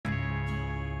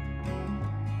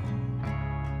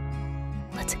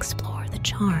let's explore the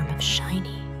charm of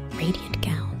shiny, radiant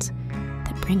gowns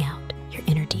that bring out your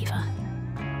inner diva.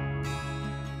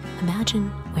 Imagine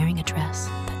wearing a dress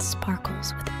that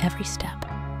sparkles with every step,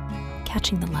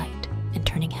 catching the light and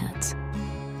turning heads.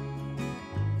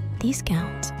 These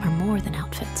gowns are more than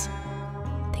outfits.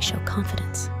 They show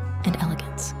confidence and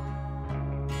elegance.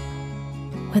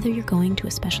 Whether you're going to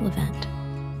a special event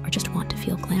or just want to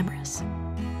feel glamorous,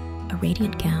 a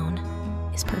radiant gown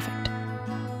is perfect.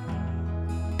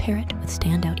 Pair it with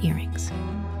standout earrings,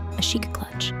 a chic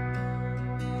clutch,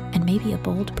 and maybe a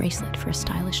bold bracelet for a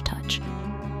stylish touch.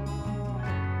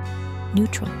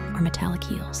 Neutral or metallic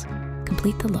heels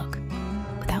complete the look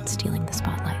without stealing the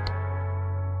spotlight.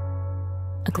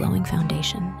 A glowing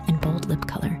foundation and bold lip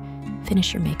color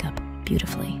finish your makeup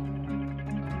beautifully.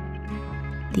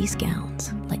 These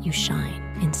gowns let you shine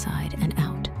inside and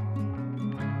out.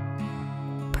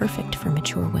 Perfect for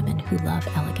mature women who love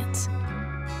elegance.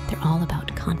 They're all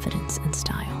about confidence and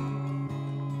style.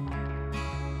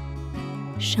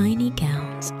 Shiny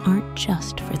gowns aren't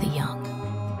just for the young.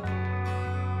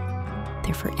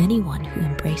 They're for anyone who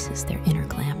embraces their inner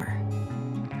glamour.